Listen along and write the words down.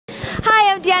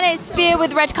I'm Diana Espir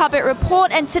with Red Carpet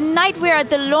Report, and tonight we're at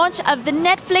the launch of the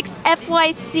Netflix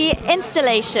FYSee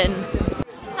installation.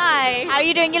 Hi. How are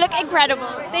you doing? You look incredible.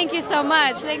 Thank you so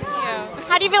much. Thank you.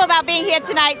 How do you feel about being here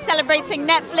tonight, celebrating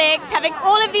Netflix, having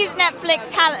all of these Netflix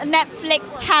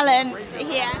talents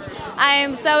here? I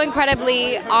am so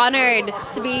incredibly honored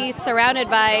to be surrounded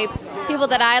by people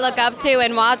that I look up to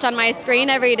and watch on my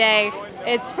screen every day.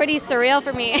 It's pretty surreal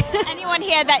for me. Anyone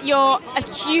here that you're a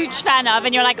huge fan of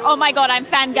and you're like, oh my god, I'm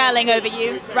fangirling over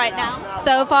you right now?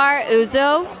 So far,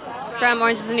 Uzo from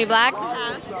Orange is the New Black.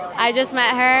 I just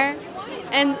met her,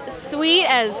 and sweet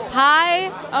as pie.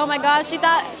 Oh my gosh, she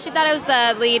thought it was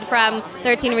the lead from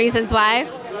 13 Reasons Why,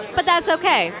 but that's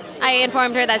okay. I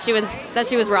informed her that she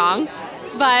was wrong,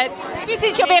 but maybe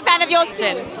soon she'll be a fan of yours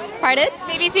too. Pardon?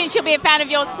 Maybe soon she'll be a fan of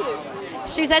yours too.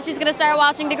 She said she's going to start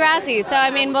watching Degrassi, so I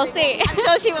mean, we'll see. I'm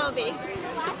sure she will be.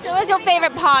 So what's your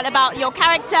favorite part about your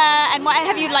character, and what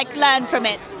have you learned from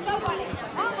it?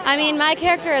 I mean, my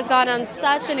character has gone on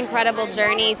such an incredible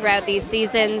journey throughout these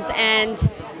seasons, and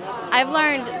I've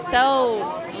learned so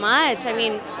much. I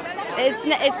mean,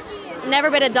 it's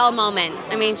never been a dull moment.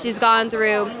 I mean, she's gone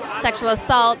through sexual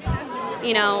assault,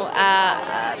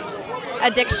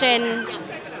 addiction.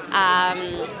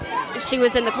 She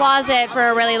was in the closet for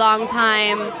a really long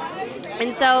time.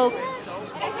 And so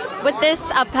with this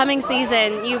upcoming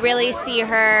season, you really see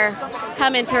her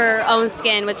come into her own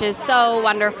skin, which is so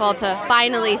wonderful to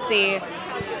finally see.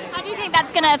 How do you think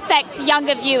that's going to affect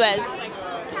younger viewers?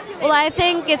 Well, I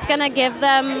think it's going to give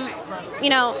them,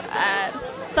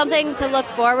 something to look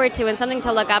forward to and something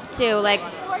to look up to. Like,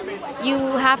 you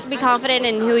have to be confident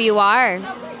in who you are.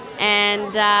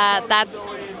 And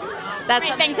that's a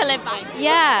great thing to live by.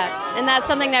 Yeah, and that's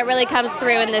something that really comes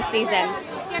through in this season.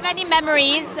 Do you have any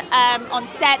memories on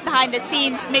set, behind the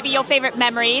scenes, maybe your favorite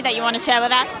memory that you want to share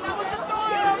with us?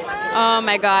 Oh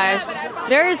my gosh,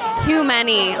 there's too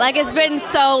many. It's been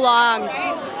so long,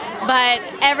 but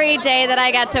every day that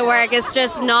I get to work, it's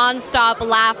just nonstop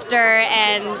laughter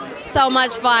and so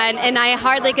much fun, and I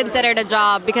hardly consider it a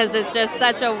job because it's just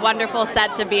such a wonderful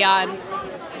set to be on.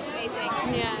 That's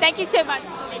amazing. Yeah. Thank you so much.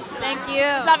 Thank you.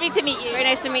 Lovely to meet you. Very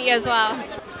nice to meet you as well.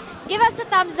 Give us a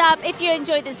thumbs up if you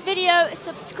enjoyed this video,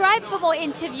 subscribe for more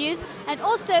interviews, and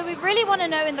also we really want to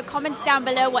know in the comments down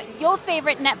below what your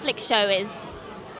favorite Netflix show is.